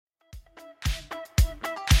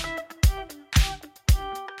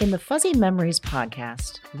In the Fuzzy Memories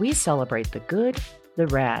podcast, we celebrate the good, the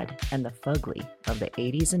rad, and the fugly of the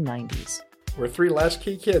 80s and 90s. We're three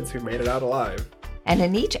latchkey kids who made it out alive. And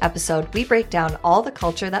in each episode, we break down all the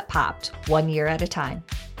culture that popped, 1 year at a time.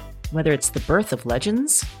 Whether it's the birth of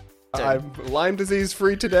legends, I'm Lyme disease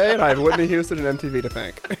free today, and I have Whitney Houston and MTV to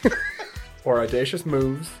thank. Or audacious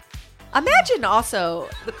moves. Imagine also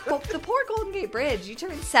the poor Golden Gate Bridge. You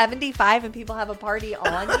turn 75 and people have a party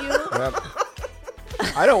on you. Yep.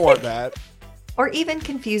 I don't want that. Or even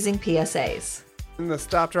confusing PSAs. And the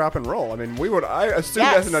stop, drop, and roll. I mean, I assumed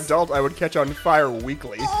as an adult I would catch on fire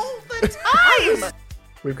weekly. All the time!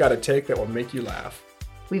 We've got a take that will make you laugh.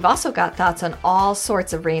 We've also got thoughts on all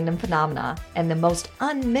sorts of random phenomena and the most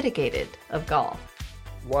unmitigated of golf.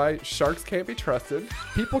 Why sharks can't be trusted,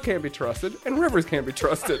 people can't be trusted, and rivers can't be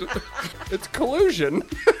trusted. It's collusion.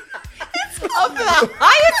 It's of the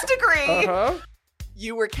highest degree. Uh-huh.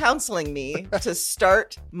 You were counseling me to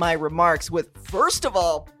start my remarks with, first of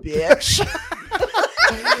all, bitch.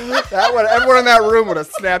 Everyone in that room would have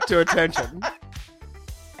snapped to attention.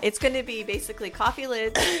 It's going to be basically Coffee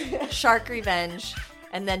Lids, Shark Revenge,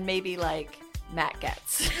 and then maybe like Matt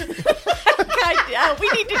Getz. God, we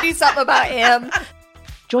need to do something about him.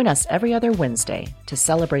 join us every other Wednesday to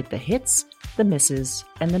celebrate the hits, the misses,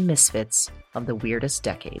 and the misfits of the weirdest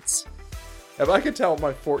decades. If I could tell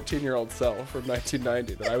my 14-year-old self from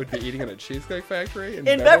 1990 that I would be eating in a Cheesecake Factory in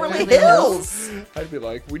Beverly Hills, I'd be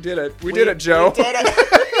like, we did it. We did it, Joe. We did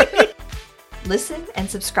it. Listen and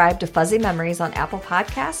subscribe to Fuzzy Memories on Apple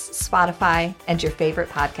Podcasts, Spotify, and your favorite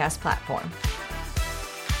podcast platform.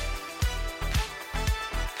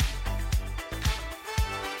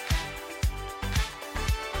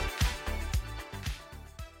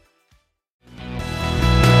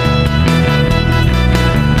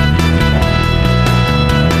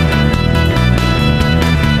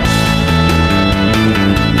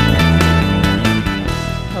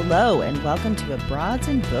 Hello, and welcome to a Broads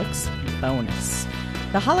and Books bonus.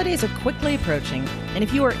 The holidays are quickly approaching, and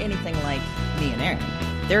if you are anything like me and Aaron,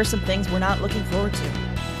 there are some things we're not looking forward to.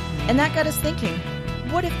 And that got us thinking,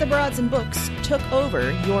 what if the Broads and Books took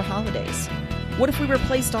over your holidays? What if we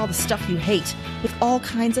replaced all the stuff you hate with all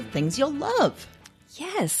kinds of things you'll love?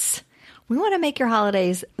 Yes. We want to make your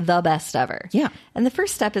holidays the best ever. Yeah. And the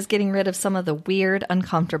first step is getting rid of some of the weird,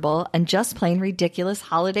 uncomfortable, and just plain ridiculous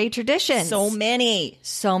holiday traditions. So many.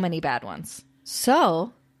 So many bad ones.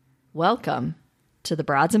 So, welcome to the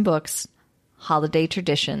Broads and Books Holiday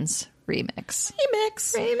Traditions Remix.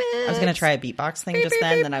 Remix. I was going to try a beatbox thing just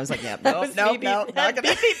then, then I was like, yeah, nope, not going to.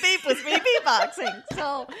 Beep, beep, beep was me beatboxing.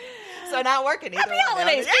 So not working either. Happy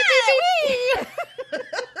holidays.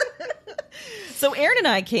 So Aaron and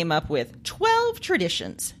I came up with 12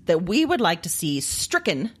 traditions that we would like to see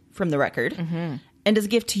stricken from the record. Mm-hmm. And as a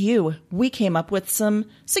gift to you, we came up with some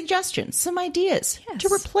suggestions, some ideas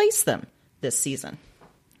to replace them this season.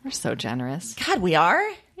 We're so generous. God, we are?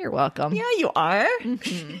 You're welcome. Yeah, you are.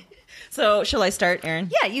 Mm-hmm. So shall I start, Aaron?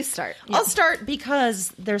 Yeah, you start. Yeah. I'll start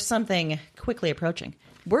because there's something quickly approaching.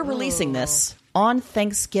 We're releasing this on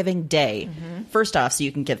Thanksgiving Day. Mm-hmm. First off, so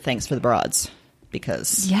you can give thanks for the Broads.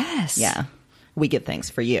 Because, yeah, we give thanks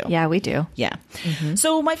for you. Yeah, we do. Yeah. Mm-hmm.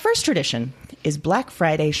 So my first tradition is Black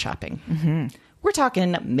Friday shopping. Mm-hmm. We're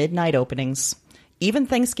talking midnight openings, even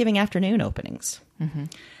Thanksgiving afternoon openings. Mm-hmm.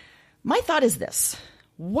 My thought is this.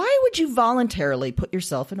 Why would you voluntarily put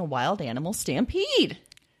yourself in a wild animal stampede?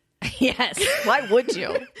 Yes. Why would you?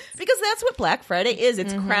 Because that's what Black Friday is.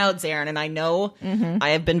 It's crowds, Aaron. And I know I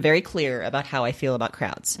have been very clear about how I feel about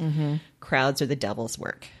crowds. Mm-hmm. Crowds are the devil's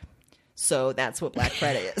work. So that's what Black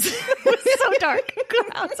Friday is. So dark.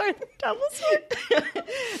 Crowds are the devil's work.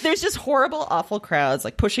 There's just horrible, awful crowds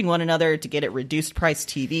like pushing one another to get at reduced price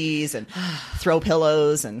TVs and throw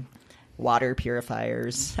pillows and water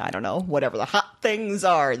purifiers. I don't know, whatever the hot things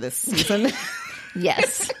are this season.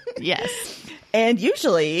 Yes. And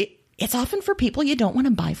usually it's often for people you don't want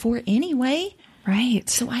to buy for anyway. Right.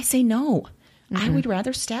 So I say no. Mm-hmm. I would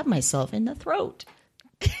rather stab myself in the throat.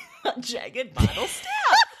 A jagged bottle stab.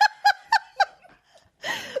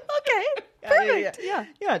 Okay. Perfect. Yeah,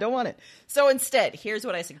 I don't want it. So instead, here's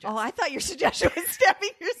what I suggest. Oh, I thought your suggestion was stabbing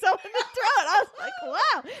yourself in the throat. I was like,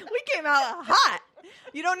 wow, we came out hot.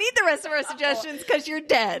 You don't need the rest of our suggestions because you're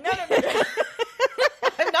dead. No.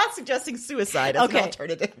 I'm not suggesting suicide as an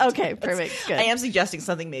alternative. Okay, perfect. Good. I am suggesting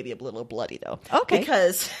something maybe a little bloody, though. Okay.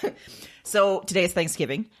 Because, so today's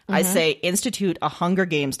Thanksgiving. Mm-hmm. I say institute a Hunger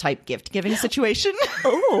Games type gift giving situation.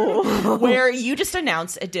 Oh. Where you just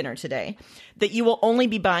announce at dinner today that you will only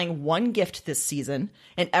be buying one gift this season,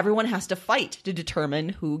 and everyone has to fight to determine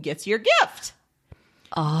who gets your gift.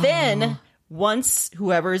 Oh. Then, once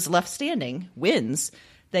whoever is left standing wins,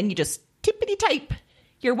 Then you just tippity type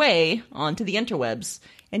your way onto the interwebs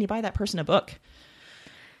and you buy that person a book.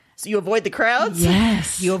 So you avoid the crowds.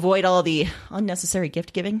 Yes. You avoid all the unnecessary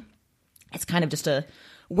gift giving. It's kind of just a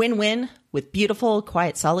win-win with beautiful,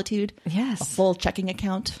 quiet solitude. Yes. A full checking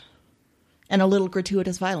account and a little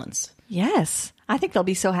gratuitous violence. Yes. I think they'll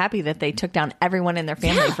be so happy that they took down everyone in their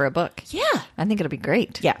family for a book. Yeah. I think it'll be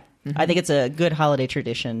great. Yeah. I think it's a good holiday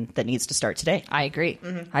tradition that needs to start today. I agree.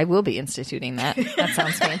 I will be instituting that. That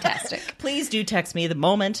sounds fantastic. Please do text me the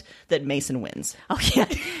moment that Mason wins. Oh, yeah.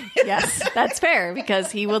 Yes, that's fair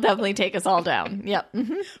because he will definitely take us all down. Yep.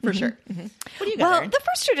 For sure. What do you got, Well, Erin? the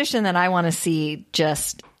first tradition that I want to see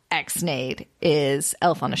just ex-nayed is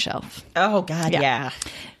Elf on a Shelf. Oh, God, yeah.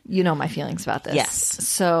 You know my feelings about this. Yes.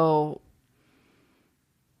 So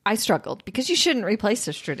I struggled because you shouldn't replace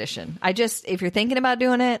this tradition. If you're thinking about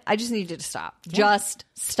doing it, I just need you to stop. Just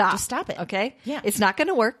stop. Just stop it. Okay? Yeah. It's not going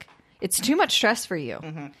to work. It's too much stress for you.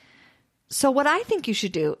 So what I think you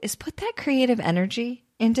should do is put that creative energy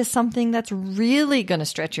into something that's really going to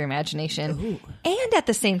stretch your imagination and at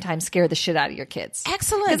the same time scare the shit out of your kids.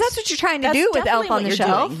 Excellent. Because that's what you're trying to That's do with definitely Elf on what the you're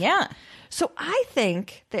Shelf. doing. Yeah. So I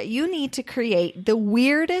think that you need to create the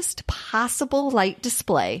weirdest possible light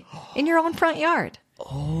display in your own front yard.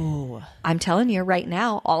 Oh. I'm telling you right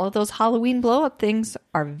now, all of those Halloween blow-up things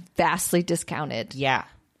are vastly discounted. Yeah.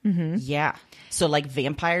 Yeah. So like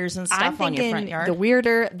vampires and stuff I'm on your front thinking yard? the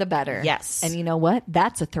weirder, the better. Yes. And you know what?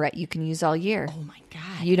 That's a threat you can use all year. Oh, my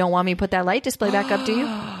God. You don't want me to put that light display back up, do you?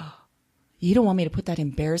 You don't want me to put that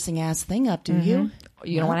embarrassing-ass thing up, do you?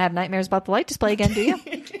 You don't want to have nightmares about the light display again, do you?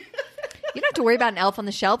 You don't have to worry about an Elf on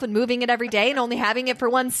the Shelf and moving it every day and only having it for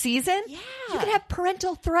one season. Yeah. You can have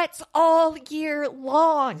parental threats all year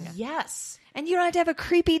long. Yes. And you don't have to have a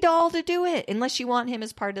creepy doll to do it unless you want him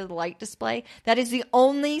as part of the light display. That is the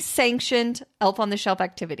only sanctioned Elf on the Shelf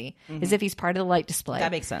activity, is if he's part of the light display.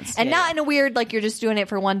 That makes sense. And Yeah, not yeah. in a weird, like you're just doing it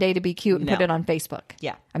for one day to be cute and put No. it on Facebook.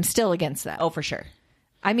 Yeah. I'm still against that. Oh, for sure.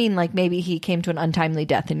 I mean, like maybe he came to an untimely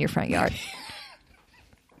death in your front yard.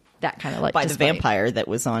 That kind of light By display. the vampire that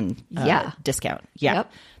was on discount. Yeah.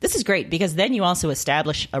 Yep. This is great because then you also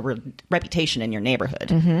establish a reputation in your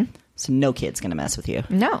neighborhood. So no kid's going to mess with you.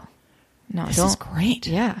 No, This don't. is great.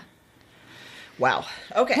 Yeah. Wow.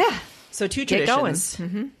 Okay. Yeah. So two Get going.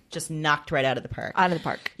 traditions just knocked right out of the park. Out of the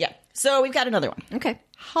park. Yeah. So we've got another one. Okay.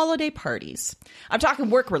 Holiday parties. I'm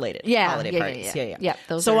talking work-related holiday parties. Yeah. Yep,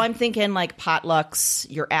 those so are- I'm thinking like potlucks,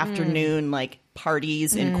 your afternoon like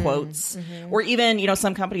parties in quotes, or even,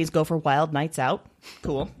 some companies go for wild nights out.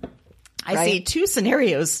 Cool. I see Right. two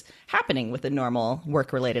scenarios happening with a normal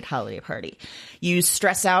work-related holiday party. You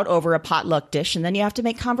stress out over a potluck dish, and then you have to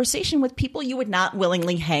make conversation with people you would not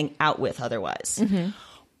willingly hang out with otherwise.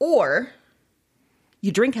 Or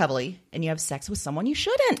you drink heavily and you have sex with someone you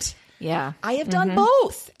shouldn't. Yeah. I have done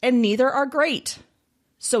both, and neither are great.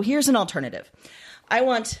 So here's an alternative. I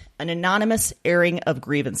want an anonymous airing of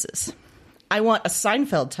grievances. I want a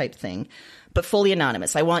Seinfeld type thing, but fully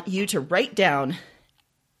anonymous. I want you to write down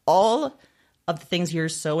all of the things you're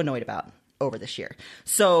so annoyed about over this year.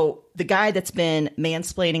 So the guy that's been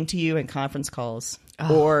mansplaining to you in conference calls,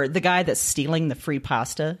 or the guy that's stealing the free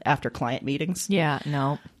pasta after client meetings. Yeah.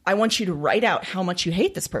 No. I want you to write out how much you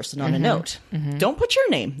hate this person on a note. Don't put your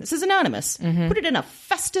name. This is anonymous. Put it in a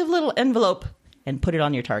festive little envelope and put it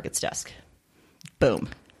on your target's desk. Boom.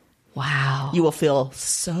 Wow. You will feel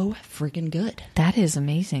so freaking good. That is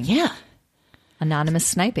amazing. Yeah. Anonymous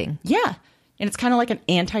sniping. Yeah. And it's kind of like an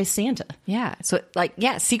anti-Santa. Yeah. So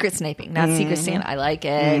secret sniping, not secret Santa. I like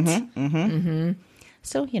it.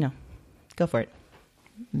 So, go for it.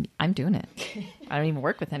 I'm doing it. I don't even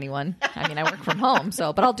work with anyone. I mean, I work from home,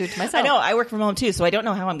 but I'll do it to myself. I know. I work from home too, so I don't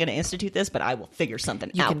know how I'm going to institute this, but I will figure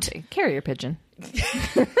something You out. can carrier pigeon.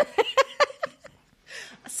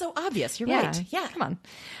 So obvious. You're Yeah. right. Yeah. Come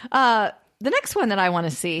on. The next one that I want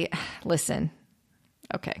to see, listen.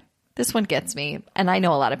 Okay. This one gets me, and I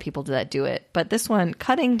know a lot of people that do it, but this one,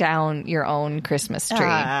 cutting down your own Christmas tree.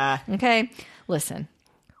 Okay? Listen.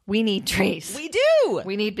 We need trees. We do.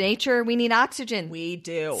 We need nature. We need oxygen. We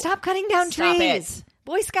do. Stop cutting down Stop trees. it.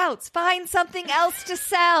 Boy Scouts, find something else to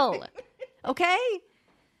sell. Okay?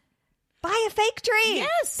 Buy a fake tree.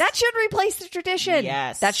 Yes. That should replace the tradition.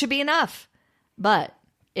 Yes. That should be enough. But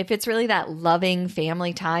if it's really that loving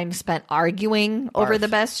family time spent arguing over the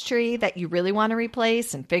best tree that you really want to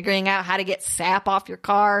replace and figuring out how to get sap off your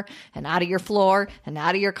car and out of your floor and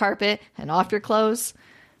out of your carpet and off your clothes,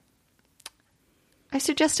 I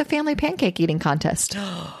suggest a family pancake eating contest.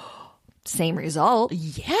 Same result.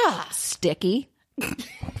 Yeah. Sticky,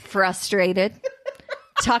 frustrated,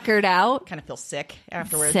 tuckered out, Kind of feel sick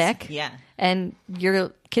afterwards. sick. Yeah. And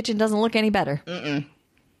your kitchen doesn't look any better.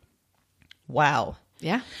 Wow.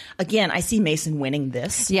 Yeah. Again, I see Mason winning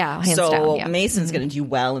this. Yeah, hands so down, yeah. Mason's going to do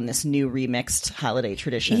well in this new remixed holiday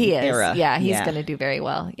tradition He is. era. Yeah, he's going to do very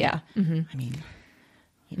well. Yeah. Mm-hmm. I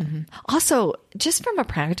mean, Also, just from a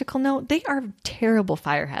practical note, they are terrible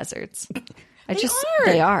fire hazards. are.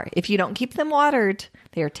 They are. If you don't keep them watered,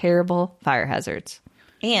 they are terrible fire hazards.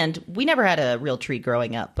 and we never had a real tree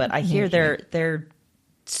growing up, but I hear they're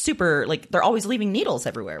super, like, they're always leaving needles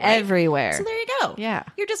everywhere, right? Everywhere. So there you go. Yeah.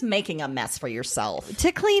 You're just making a mess for yourself.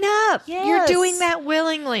 To clean up. Yes. You're doing that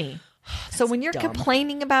willingly. So when you're dumb.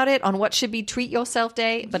 complaining about it on what should be treat yourself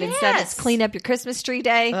day, but instead it's Yes. clean up your Christmas tree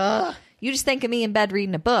day, you just think of me in bed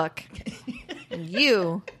reading a book and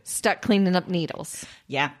you stuck cleaning up needles.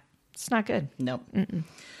 Yeah. It's not good. Nope.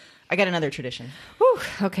 I got another tradition. Whew,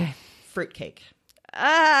 okay. Fruitcake.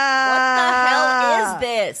 Ah, What the hell is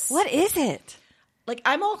this? What is it? Like,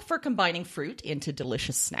 I'm all for combining fruit into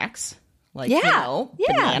delicious snacks. Like, Yeah.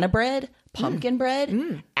 Yeah. banana bread, pumpkin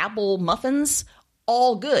bread, apple muffins,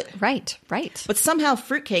 all good. Right. But somehow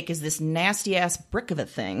fruitcake is this nasty-ass brick of a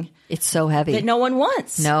thing It's so heavy. that no one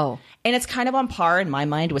wants. No. And it's kind of on par in my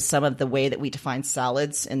mind with some of the way that we define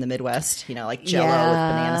salads in the Midwest, you know, like Jell-O with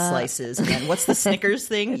banana slices. And then what's the Snickers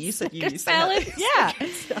thing? You said you used to salad. have- Yeah.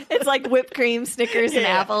 It's like whipped cream, Snickers, and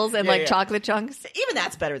Yeah. apples, and Yeah, like yeah. chocolate chunks. Even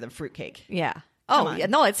that's better than fruitcake. Yeah. Come Oh, on. yeah.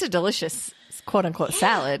 No, it's a delicious quote unquote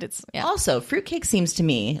salad. It's Also, fruitcake seems to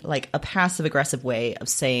me like a passive-aggressive way of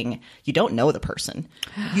saying you don't know the person.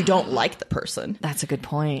 You don't like the person. That's a good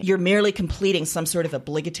point. You're merely completing some sort of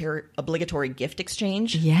obligatory gift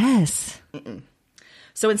exchange. Yes.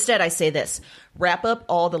 So instead, I say this: wrap up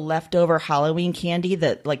all the leftover Halloween candy,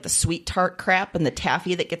 like the sweet tart crap and the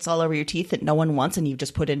taffy that gets all over your teeth that no one wants, and you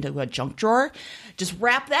just put into a junk drawer. Just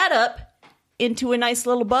wrap that up into a nice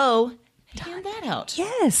little bow and hand that out.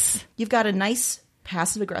 Yes. You've got a nice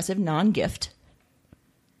passive-aggressive non-gift,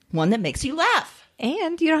 one that makes you laugh.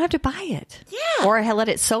 And you don't have to buy it. Yeah. Or let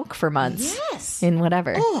it soak for months. Yes. In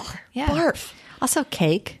whatever. Oh, yeah. barf. Also,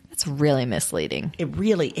 cake. That's really misleading. It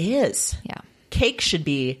really is. Yeah. Cake should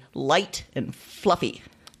be light and fluffy.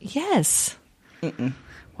 Yes.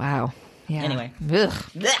 Wow. Yeah. Anyway. Ugh.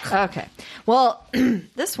 Blech. Okay. Well,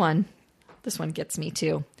 this one gets me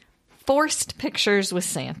too. Forced pictures with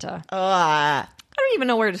Santa. I don't even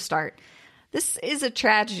know where to start. This is a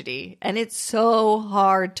tragedy, and it's so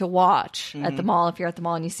hard to watch at the mall. If you're at the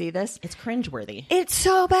mall and you see this, It's cringeworthy. it's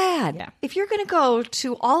so bad. Yeah. If you're going to go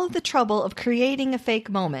to all of the trouble of creating a fake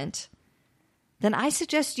moment, then I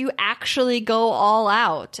suggest you actually go all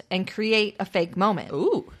out and create a fake moment.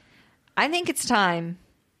 Ooh. I think it's time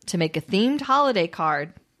to make a themed holiday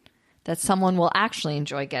card that someone will actually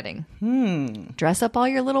enjoy getting. Dress up all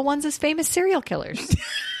your little ones as famous serial killers.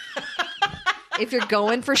 If you're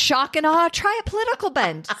going for shock and awe, try a political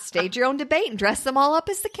bend. Stage your own debate and dress them all up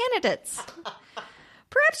as the candidates.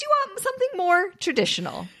 Perhaps you want something more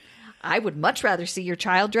traditional. I would much rather see your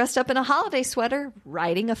child dressed up in a holiday sweater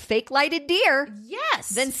riding a fake lighted deer Yes.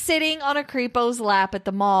 than sitting on a creepo's lap at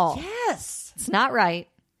the mall. Yes. It's not right.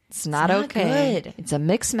 It's not not okay. good. It's a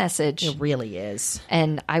mixed message. It really is.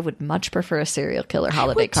 And I would much prefer a serial killer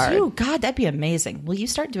holiday Would card. too. God, that'd be amazing. Will you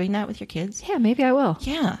start doing that with your kids? Yeah, maybe I will.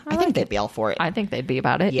 Yeah. I think they'd be all for it. I think they'd be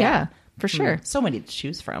about it. Yeah. Yeah, for sure. So many to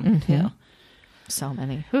choose from. too. So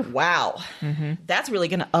many. Whew. Wow. That's really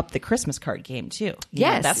going to up the Christmas card game, too. You know,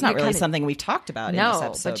 Yes, that's not you really kinda- something we've talked about in this No,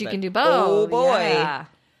 episode. but you can do both. Oh, boy. Yeah.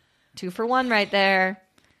 2 for 1 right there.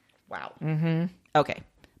 Wow. Okay.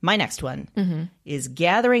 My next one is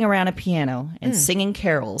gathering around a piano and singing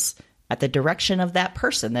carols at the direction of that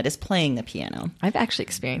person that is playing the piano. I've actually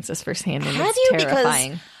experienced this firsthand, and Have it's you?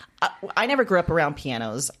 terrifying. Because I never grew up around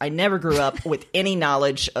pianos. I never grew up with any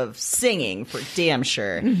knowledge of singing, for damn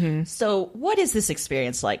sure. So what is this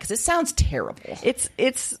experience like? Because it sounds terrible.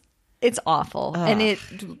 It's awful, and it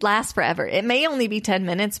lasts forever. It may only be 10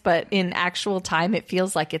 minutes, but in actual time, it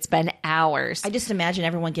feels like it's been hours. I just imagine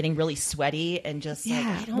everyone getting really sweaty and just like,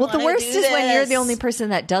 I don't Well, the wanna worst do is when you're this. the only person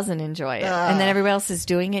that doesn't enjoy it, and then everybody else is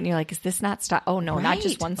doing it, and you're like, "Is this not stop? Oh no, not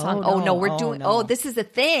just Right. one song. Oh, Oh, no. no, we're Oh, doing. no. Oh, this is a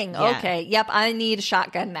thing. Yeah. Okay, yep, I need a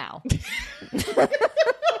shotgun now."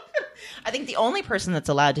 I think the only person that's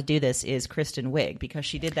allowed to do this is Kristen Wiig because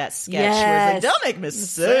she did that sketch where Yes. it's like, don't make me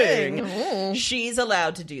sing. She's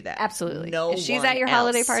allowed to do that. Absolutely. No if she's one at your else.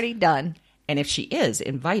 holiday party, done. And if she is,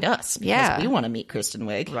 invite us. Because Yeah. we want to meet Kristen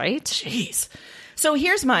Wiig. Right? Jeez. So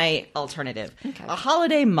here's my alternative. A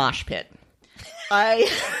holiday mosh pit. I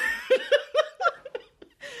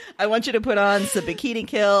want you to put on some Bikini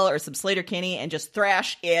Kill or some Slater Kinney and just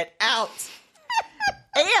thrash it out.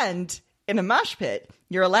 And in a mosh pit,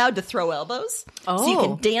 you're allowed to throw elbows. So you Oh.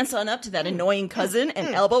 can dance on up to that annoying cousin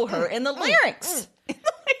and elbow her in the larynx.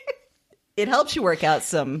 It helps you work out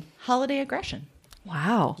some holiday aggression.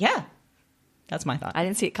 Wow. Yeah. That's my thought. I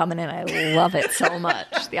didn't see it coming in. I love it so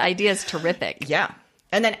much. The idea is terrific. Yeah.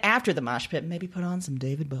 And then after the mosh pit, maybe put on some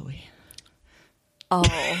David Bowie.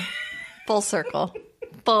 Oh, full circle.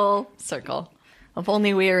 Full circle. If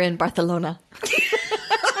only we were in Barcelona.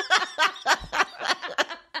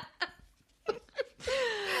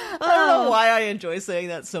 I don't know why I enjoy saying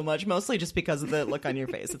that so much. Mostly just because of the look on your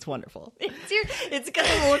face. It's wonderful. It's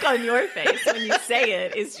because of the look on your face when you say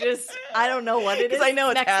it. It's just, I don't know what it is. Because I know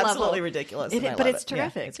it's Next absolutely level. ridiculous. But it's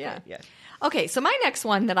terrific. It's yeah. great. Yeah. Okay, so my next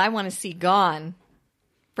one that I want to see gone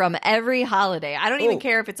from every holiday. I don't even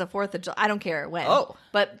care if it's a 4th of July. I don't care when. Oh.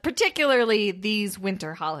 But particularly these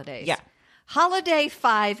winter holidays. Yeah. Holiday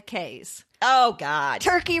 5Ks. Oh, God.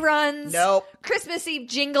 Turkey runs. Nope. Christmas Eve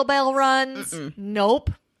jingle bell runs.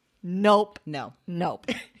 Nope. Nope. No. Nope.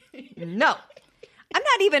 No. I'm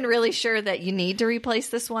not even really sure that you need to replace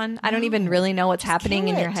this one. I don't even really know what's happening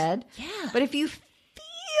in kill your it. head. Yeah. But if you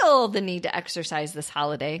feel the need to exercise this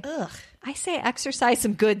holiday, I say exercise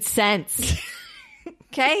some good sense.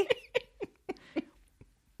 Okay?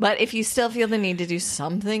 But if you still feel the need to do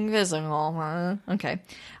something physical, okay.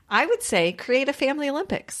 I would say create a family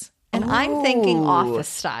Olympics. And I'm thinking Office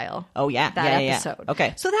style. Oh, yeah. That Yeah. episode.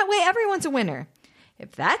 Okay. So that way everyone's a winner.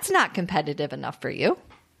 If that's not competitive enough for you,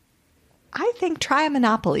 I think try a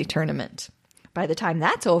Monopoly tournament. By the time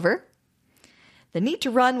that's over, the need to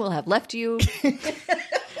run will have left you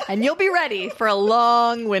and you'll be ready for a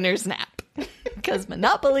long winter's nap. Because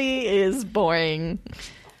Monopoly is boring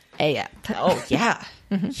AF. Oh, yeah.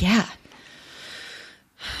 Yeah.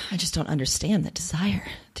 I just don't understand the desire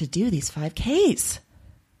to do these 5Ks.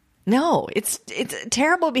 No, it's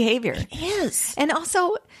terrible behavior. It is. And also,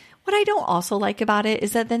 what I don't also like about it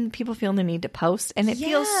is that then people feel the need to post, and it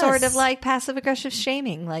feels sort of like passive-aggressive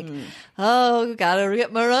shaming. Like, oh, gotta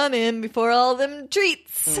get my run in before all them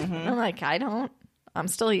treats. I'm like, I'm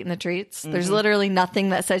still eating the treats. There's literally nothing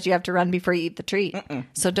that says you have to run before you eat the treat.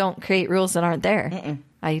 So don't create rules that aren't there.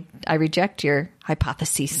 I reject your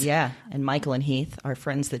hypotheses. Yeah. And Michael and Heath, our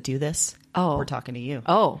friends that do this, we're talking to you.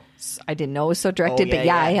 Oh, I didn't know it was so directed, but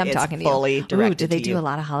I am It's talking to you. fully directed do they to do you. a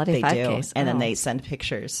lot of holiday They 5Ks? do. And then they send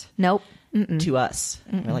pictures Nope. to us.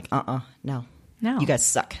 We're like, no. No. You guys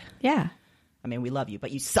suck. Yeah. I mean, we love you,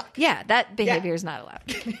 but you suck. Yeah, that behavior is not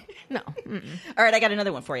allowed. No. All right, I got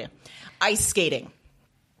another one for you. Ice skating.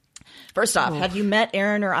 First off, have you met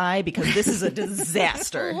Aaron or I? Because this is a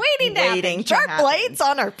disaster. Waiting to sharp happen. blades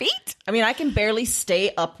on our feet. I mean, I can barely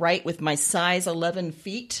stay upright with my size 11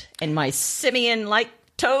 feet and my simian-like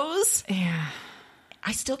toes. Yeah.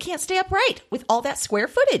 I still can't stay upright with all that square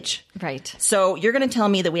footage. Right. So you're going to tell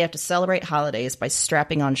me that we have to celebrate holidays by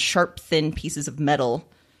strapping on sharp, thin pieces of metal,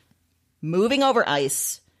 moving over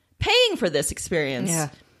ice, paying for this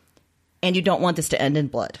experience, and you don't want this to end in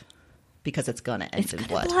blood. Because it's going to end in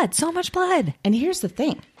blood. So much blood. And here's the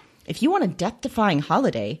thing. If you want a death-defying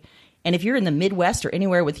holiday, and if you're in the Midwest or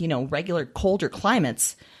anywhere with, regular colder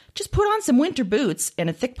climates, just put on some winter boots and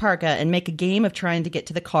a thick parka and make a game of trying to get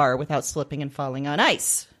to the car without slipping and falling on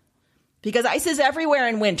ice. Because ice is everywhere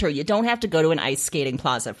in winter. You don't have to go to an ice skating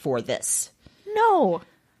plaza for this. No.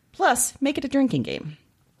 Plus, make it a drinking game.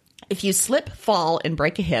 If you slip, fall, and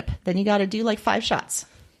break a hip, then you got to do like 5 shots.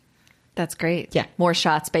 That's great. Yeah. More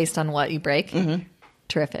shots based on what you break. Mm-hmm.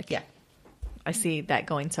 Terrific. Yeah. I see that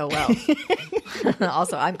going so well.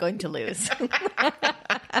 Also, I'm going to lose.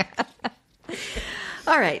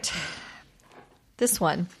 All right. This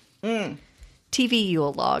one. TV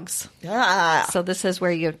Yule logs. So this is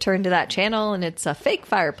where you turn to that channel and it's a fake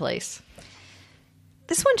fireplace.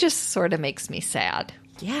 This one just sort of makes me sad.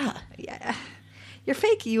 Yeah. Your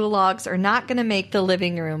fake Yule logs are not going to make the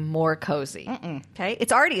living room more cozy. Okay?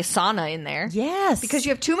 It's already a sauna in there. Yes. Because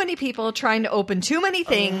you have too many people trying to open too many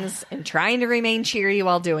things and trying to remain cheery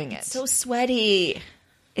while doing it. So sweaty.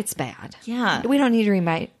 It's bad. Yeah. We don't need to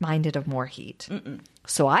remind it of more heat.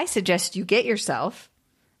 So I suggest you get yourself,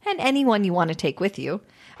 and anyone you want to take with you,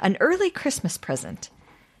 an early Christmas present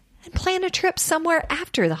and plan a trip somewhere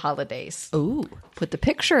after the holidays. Ooh. Put the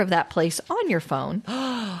picture of that place on your phone.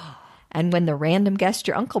 And when the random guest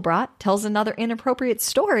your uncle brought tells another inappropriate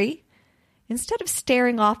story, instead of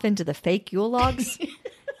staring off into the fake Yule logs,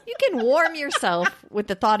 you can warm yourself with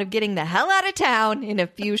the thought of getting the hell out of town in a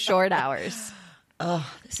few short hours. Oh,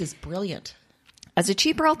 this is brilliant. As a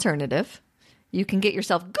cheaper alternative, you can get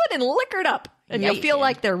yourself good and liquored up, and Yeah, you'll you feel can.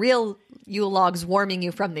 like they're real Yule logs warming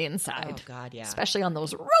you from the inside. Oh, God, yeah. Especially on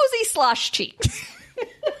those rosy slosh cheeks.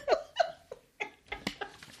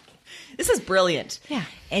 This is brilliant. Yeah.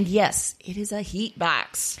 And yes, it is a heat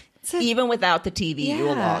box. Even without the TV, you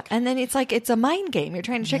will walk. And then it's like it's a mind game. You're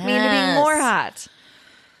trying to trick me into being more hot.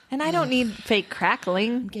 And I don't need fake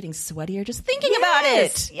crackling. I'm getting sweatier just thinking about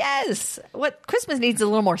it. Yes. What Christmas needs a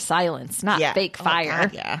little more silence, not fake fire.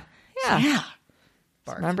 God, yeah. Yeah.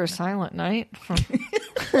 Remember Silent Night?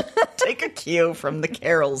 Take a cue from the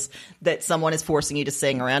carols that someone is forcing you to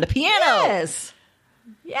sing around a piano.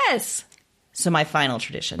 Yes. So my final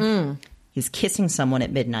tradition is kissing someone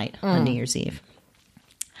at midnight on New Year's Eve.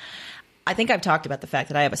 I think I've talked about the fact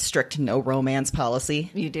that I have a strict no romance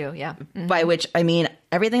policy. You do, yeah. By which I mean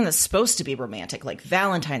everything that's supposed to be romantic, like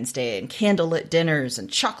Valentine's Day and candlelit dinners and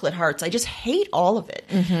chocolate hearts. I just hate all of it.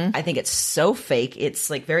 I think it's so fake. It's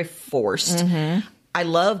like very forced. I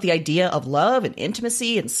love the idea of love and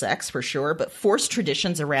intimacy and sex for sure, but forced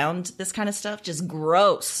traditions around this kind of stuff, just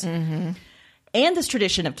gross. And this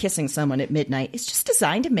tradition of kissing someone at midnight is just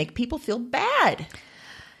designed to make people feel bad.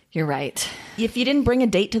 You're right. If you didn't bring a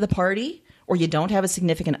date to the party or you don't have a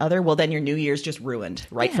significant other, well, then your New Year's just ruined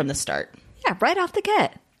right from the start. Yeah, right off the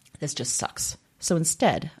get. This just sucks. So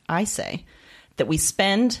instead, I say that we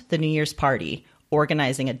spend the New Year's party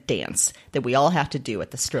organizing a dance that we all have to do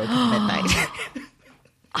at the stroke of midnight.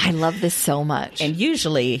 I love this so much. And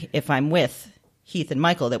usually, if I'm with Heath and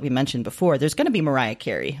Michael that we mentioned before, there's going to be Mariah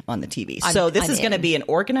Carey on the TV. So this is going to be an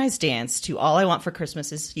organized dance to All I Want for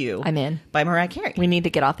Christmas Is You. I'm in. By Mariah Carey. We need to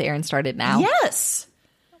get off the air and start it now. Yes.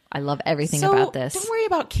 I love everything So about this. don't worry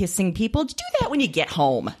about kissing people. Do that when you get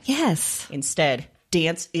home. Yes. Instead,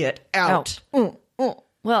 dance it out.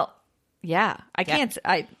 Well, yeah. I can't.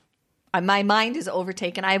 My mind is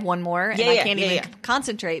overtaken. I have one more, and I can't even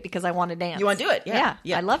concentrate because I want to dance. You want to do it? Yeah.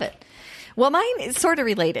 I love it. Well, mine is sort of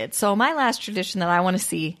related. So my last tradition that I want to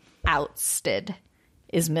see ousted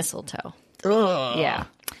is mistletoe. Ugh. Yeah.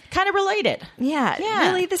 Kind of related. Yeah.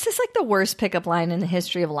 Really, this is like the worst pickup line in the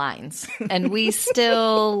history of lines. And we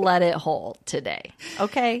still let it hold today.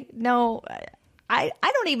 Okay? No, I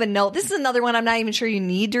don't even know. This is another one I'm not even sure you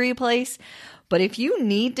need to replace. But if you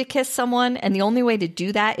need to kiss someone and the only way to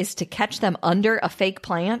do that is to catch them under a fake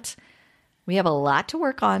plant, we have a lot to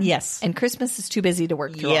work on. Yes. And Christmas is too busy to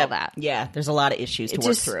work through all that. Yeah, there's a lot of issues to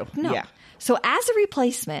work through. No. Yeah. So as a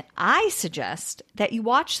replacement, I suggest that you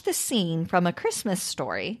watch the scene from A Christmas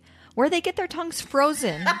Story where they get their tongues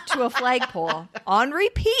frozen to a flagpole on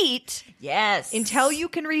repeat. Yes. Until you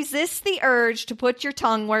can resist the urge to put your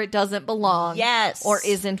tongue where it doesn't belong. Yes. Or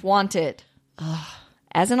isn't wanted.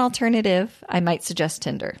 As an alternative, I might suggest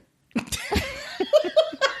Tinder. Because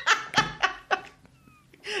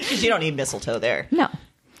you don't need mistletoe there. No.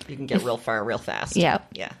 You can get real far real fast. Yeah.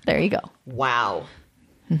 There you go. Wow.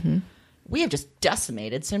 We have just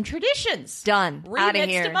decimated some traditions. Done. Outta Remixed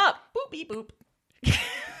here. them up. Boop, beep, boop. Beep,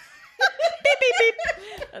 beep, beep.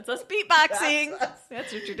 That's us beatboxing.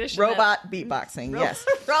 That's your tradition. Robot beatboxing, yes.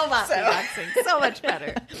 Robot beatboxing. So much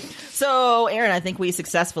better. So, Erin, I think we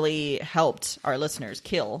successfully helped our listeners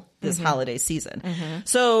kill this holiday season.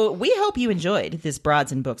 So we hope you enjoyed this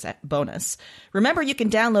Broads and Books bonus. Remember, you can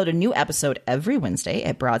download a new episode every Wednesday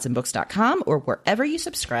at broadsandbooks.com or wherever you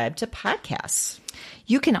subscribe to podcasts.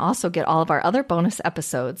 You can also get all of our other bonus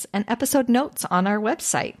episodes and episode notes on our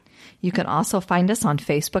website. You can also find us on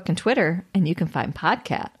Facebook and Twitter, and you can find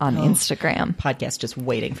Podcat on Instagram. Podcast just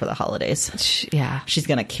waiting for the holidays. Yeah. She's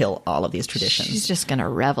going to kill all of these traditions. She's just going to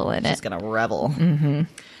revel in it. She's going to revel.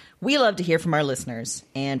 We love to hear from our listeners,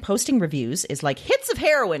 and posting reviews is like hits of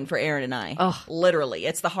heroin for Erin and I. Oh. Literally.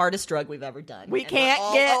 It's the hardest drug we've ever done. We And can't we're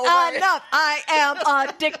all get over it. enough. I am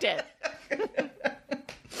addicted.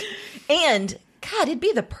 And, God, it'd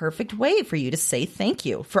be the perfect way for you to say thank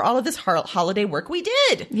you for all of this holiday work we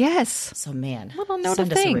did. Yes. So, man, Little note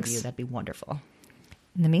send of us a thanks. review. That'd be wonderful.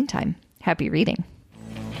 In the meantime, happy reading.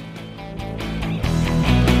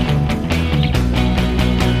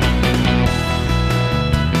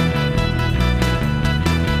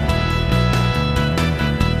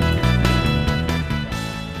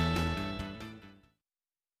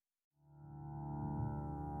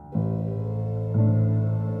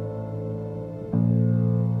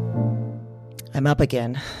 I'm up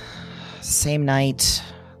again. Same night,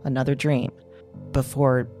 another dream.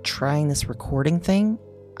 Before trying this recording thing,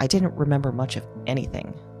 I didn't remember much of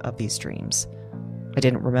anything of these dreams. I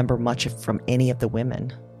didn't remember much from any of the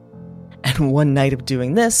women. And one night of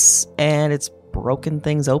doing this, and it's broken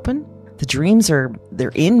things open. The dreams they're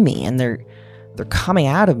in me, and they're coming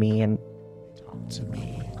out of me, and To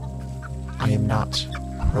me, I am not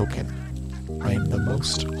broken. I am the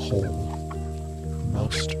most whole,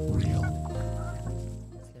 most real.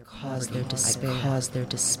 Cause their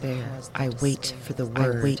despair. I wait for the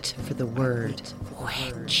word.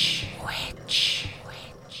 Which.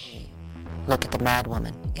 Look at the mad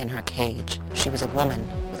woman in her cage. She was a woman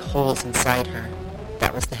with holes inside her.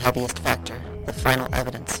 That was the heaviest factor, the final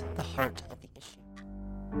evidence, the heart of the issue.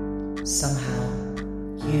 Somehow,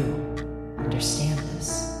 you understand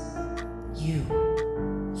this. You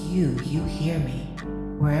hear me.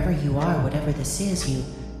 Wherever you are, whatever this is, you...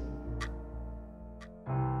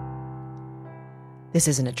 This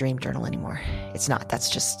isn't a dream journal anymore. It's not. It's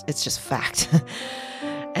just fact.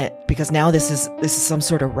 Because now this is some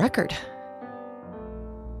sort of record.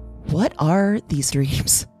 What are these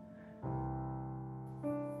dreams?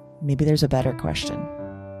 Maybe there's a better question.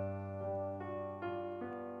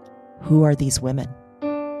 Who are these women?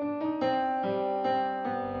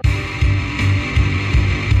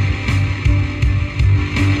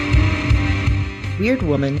 Weird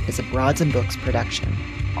Woman is a Broads and Books production.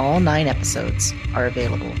 All 9 episodes are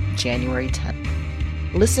available January 10th.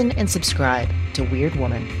 Listen and subscribe to Weird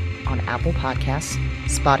Woman on Apple Podcasts,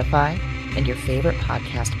 Spotify, and your favorite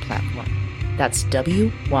podcast platform. That's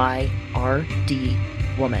WYRD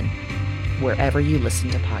Woman, wherever you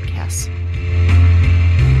listen to podcasts.